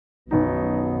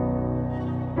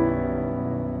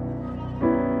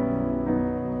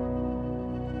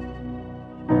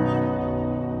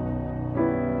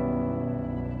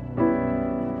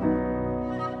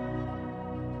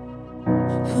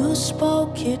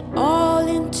spoke it all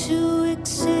into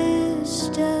existence,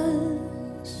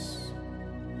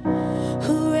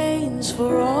 who reigns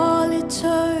for all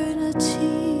eternity.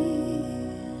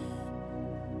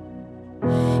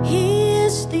 He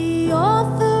is the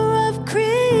author of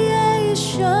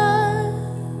creation.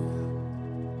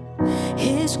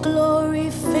 His glory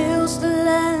fills the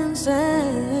lands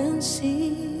and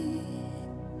sea.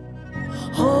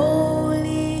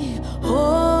 Holy,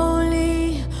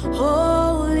 holy,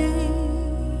 holy,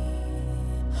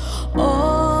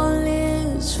 all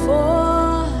is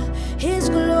for His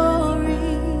glory.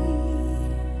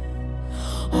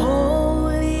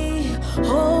 Holy,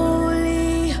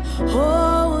 holy,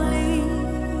 holy,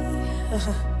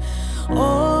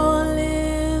 all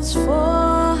is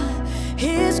for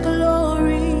His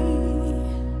glory.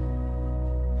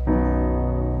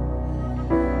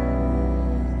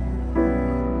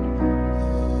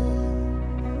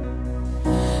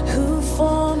 Who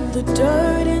formed the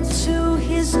dirt into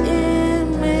His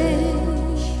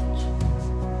image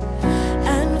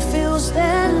and fills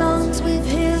their lungs with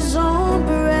His own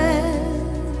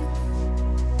breath,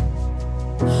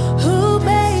 who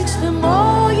makes them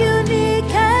all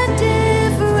unique and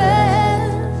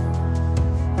different,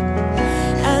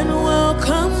 and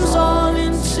welcomes all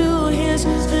into His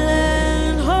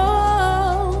land. Holy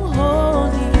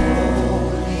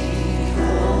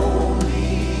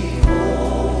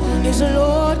is the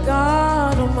Lord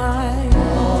God Almighty.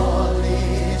 All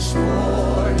is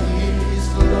for His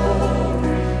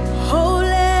glory.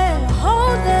 Holy,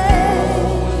 holy,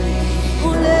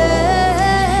 holy,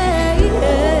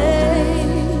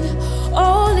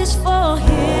 all is for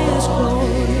His glory.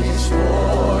 Is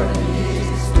for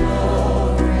His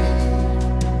glory.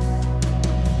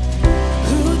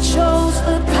 Who chose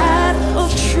the path of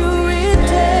true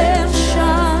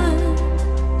redemption,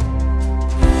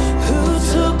 who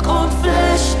took on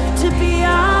flesh to be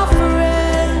our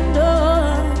friend.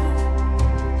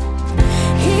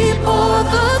 He bore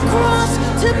the cross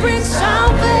to bring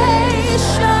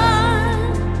salvation,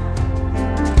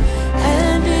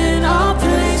 and in our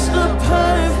place the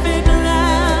perfect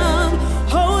Lamb.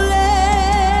 Holy,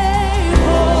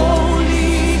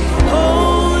 holy,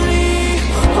 holy,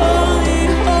 holy,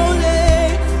 holy,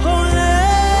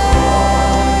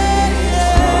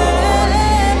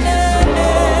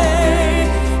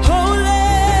 holy,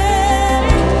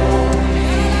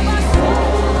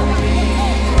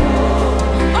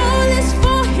 all is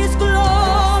for His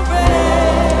glory.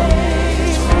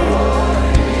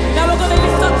 Now we're gonna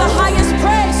lift up the highest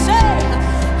praise. Say,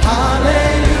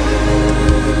 Hallelujah.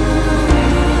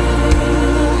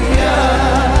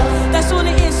 that's all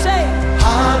it is. Say,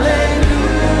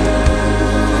 Hallelujah.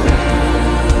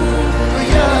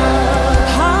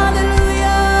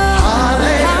 hallelujah,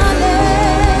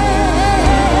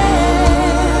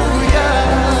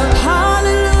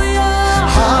 hallelujah,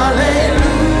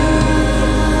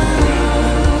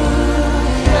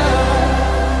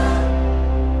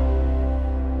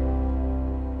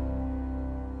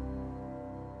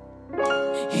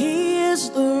 He is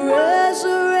the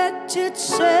resurrected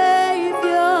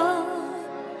Savior.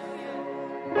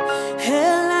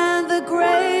 Hell and the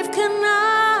grave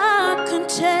cannot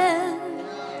contend.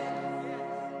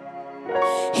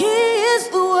 He is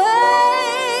the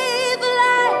way, the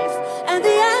life, and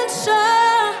the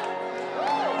answer.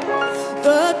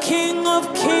 The King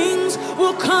of Kings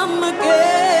will come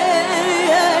again.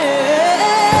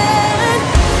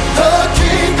 The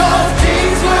King of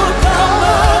Kings will come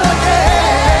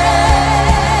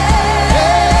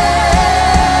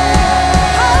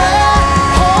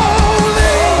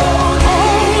Holy,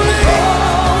 holy,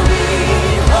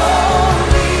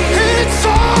 it's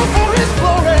all for His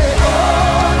glory.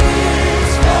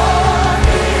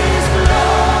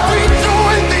 We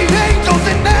join the angels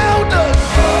and elders.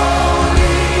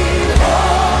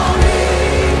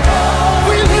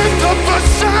 We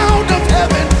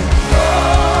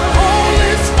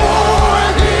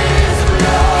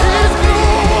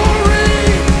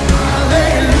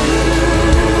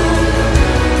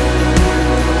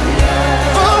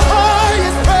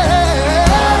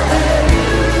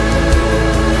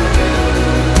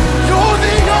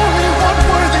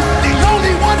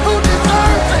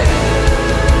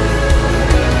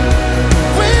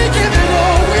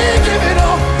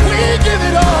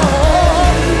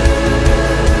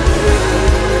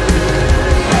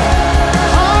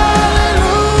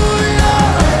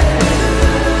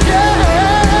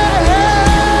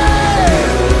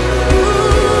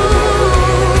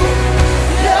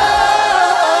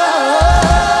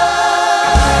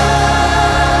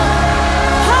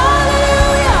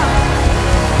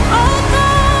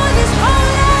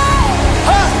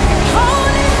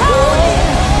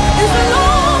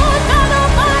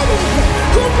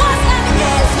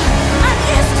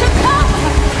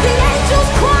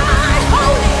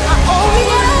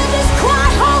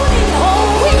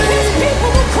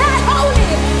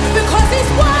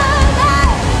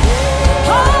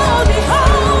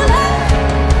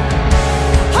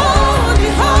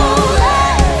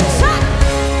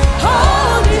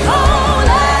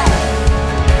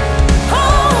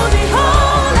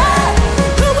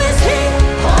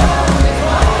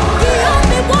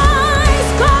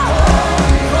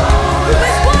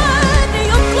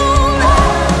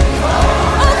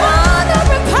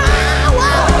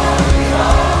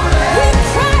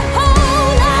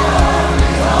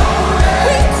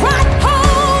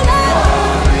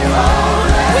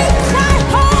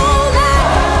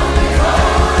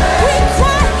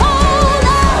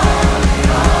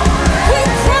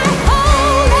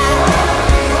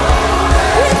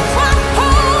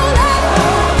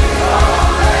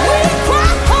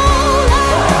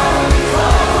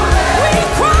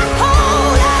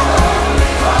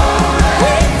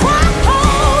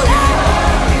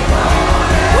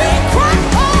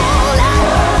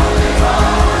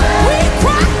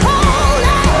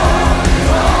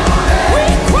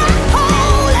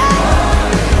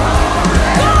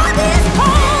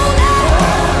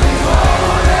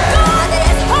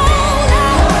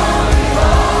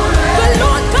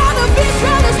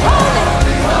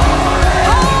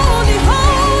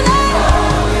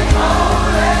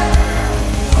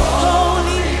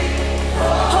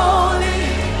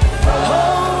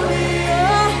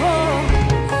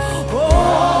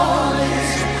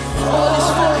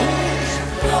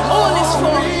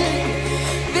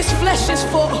flesh is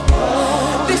for,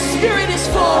 this spirit is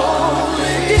for,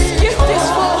 this gift is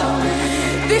for,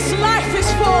 this life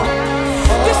is for,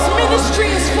 this ministry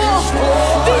is for,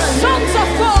 these songs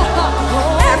are for.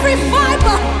 Every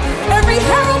fiber, every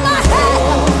hair on my head,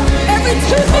 every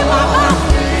tooth in my mouth,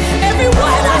 every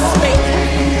word I speak,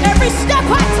 every step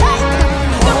I take,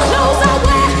 the clothes I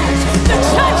wear, the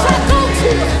church I go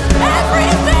to,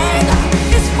 everything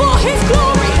is for His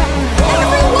glory.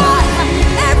 Every word,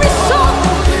 every song,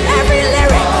 every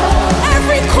lyric,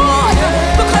 every chord,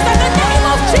 because in the name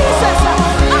of Jesus,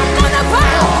 I'm gonna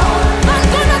bow,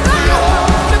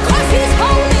 because He's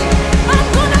holy. I'm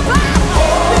gonna bow,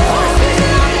 because He's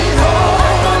loving.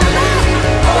 I'm gonna bow,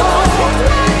 because He's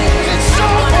worthy. It's so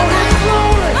holy,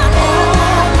 glory.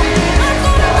 I'm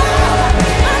gonna bow,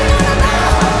 I'm gonna bow.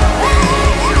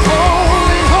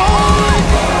 Holy, holy.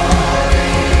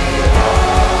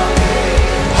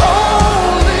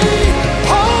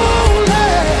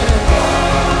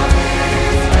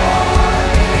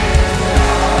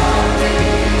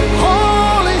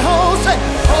 Holy, holy, say,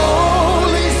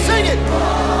 holy, sing it.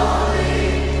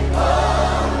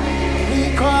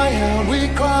 We cry out, we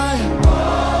cry out.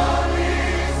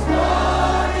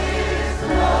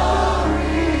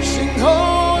 Sing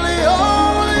holy,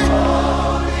 holy.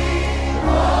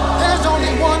 There's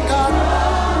only one God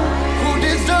who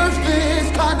deserves this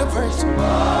kind of praise.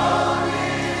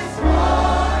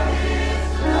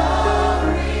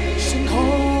 Sing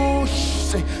holy,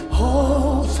 say,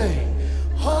 holy, say,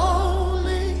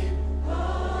 holy,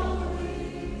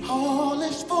 holy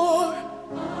is for.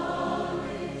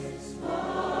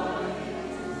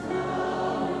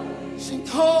 Sing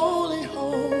holy.